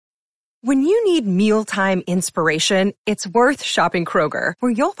When you need mealtime inspiration, it's worth shopping Kroger,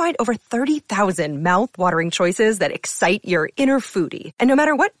 where you'll find over 30,000 mouth-watering choices that excite your inner foodie. And no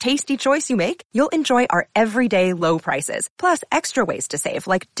matter what tasty choice you make, you'll enjoy our everyday low prices, plus extra ways to save,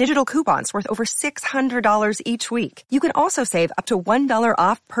 like digital coupons worth over $600 each week. You can also save up to $1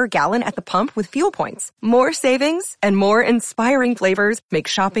 off per gallon at the pump with fuel points. More savings and more inspiring flavors make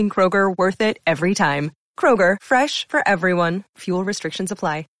shopping Kroger worth it every time. Kroger, fresh for everyone. Fuel restrictions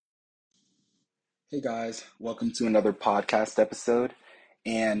apply. Hey guys, welcome to another podcast episode.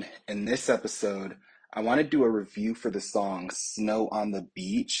 And in this episode, I want to do a review for the song Snow on the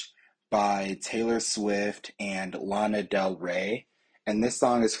Beach by Taylor Swift and Lana Del Rey. And this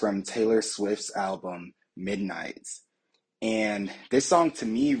song is from Taylor Swift's album Midnights. And this song to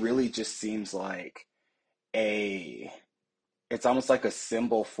me really just seems like it's almost like a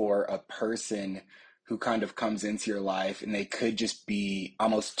symbol for a person who kind of comes into your life and they could just be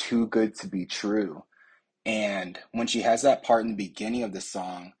almost too good to be true. And when she has that part in the beginning of the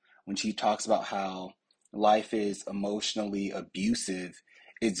song, when she talks about how life is emotionally abusive,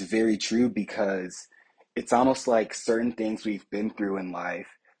 it's very true because it's almost like certain things we've been through in life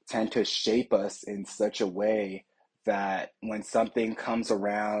tend to shape us in such a way that when something comes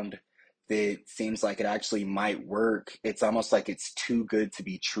around that seems like it actually might work, it's almost like it's too good to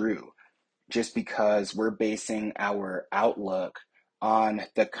be true, just because we're basing our outlook on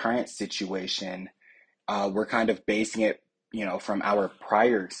the current situation. We're kind of basing it, from our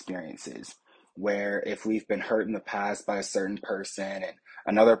prior experiences, where if we've been hurt in the past by a certain person and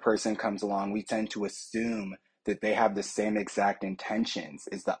another person comes along, we tend to assume that they have the same exact intentions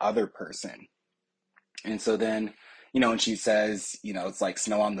as the other person. And so then, and she says, it's like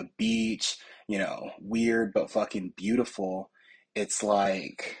snow on the beach, weird but fucking beautiful. It's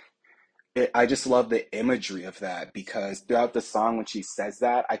like, I just love the imagery of that because throughout the song, when she says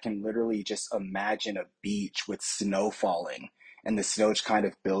that, I can literally just imagine a beach with snow falling and the snow's kind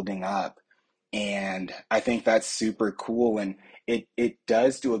of building up. And I think that's super cool. And it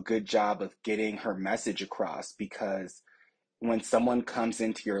does do a good job of getting her message across because when someone comes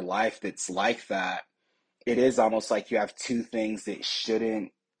into your life that's like that, it is almost like you have two things that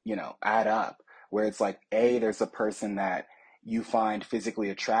shouldn't, add up. Where it's like, A, there's a person that you find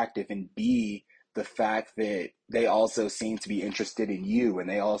physically attractive, and B, the fact that they also seem to be interested in you and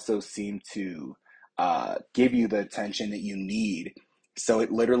they also seem to give you the attention that you need. So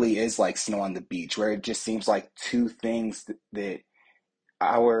it literally is like snow on the beach, where it just seems like two things that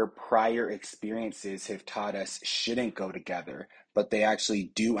our prior experiences have taught us shouldn't go together, but they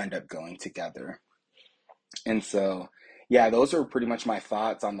actually do end up going together. And so, yeah, those are pretty much my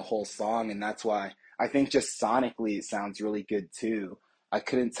thoughts on the whole song. And that's why I think just sonically it sounds really good too. I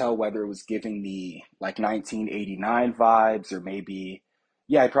couldn't tell whether it was giving me like 1989 vibes or maybe,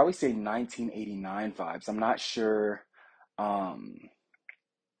 yeah, I'd probably say 1989 vibes. I'm not sure. Um,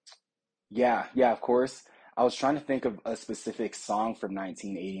 yeah, of course. I was trying to think of a specific song from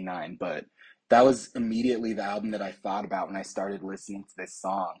 1989, but that was immediately the album that I thought about when I started listening to this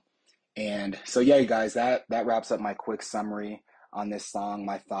song. And so, yeah, you guys, that wraps up my quick summary on this song,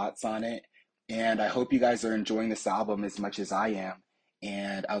 my thoughts on it. And I hope you guys are enjoying this album as much as I am.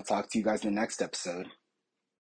 And I'll talk to you guys in the next episode.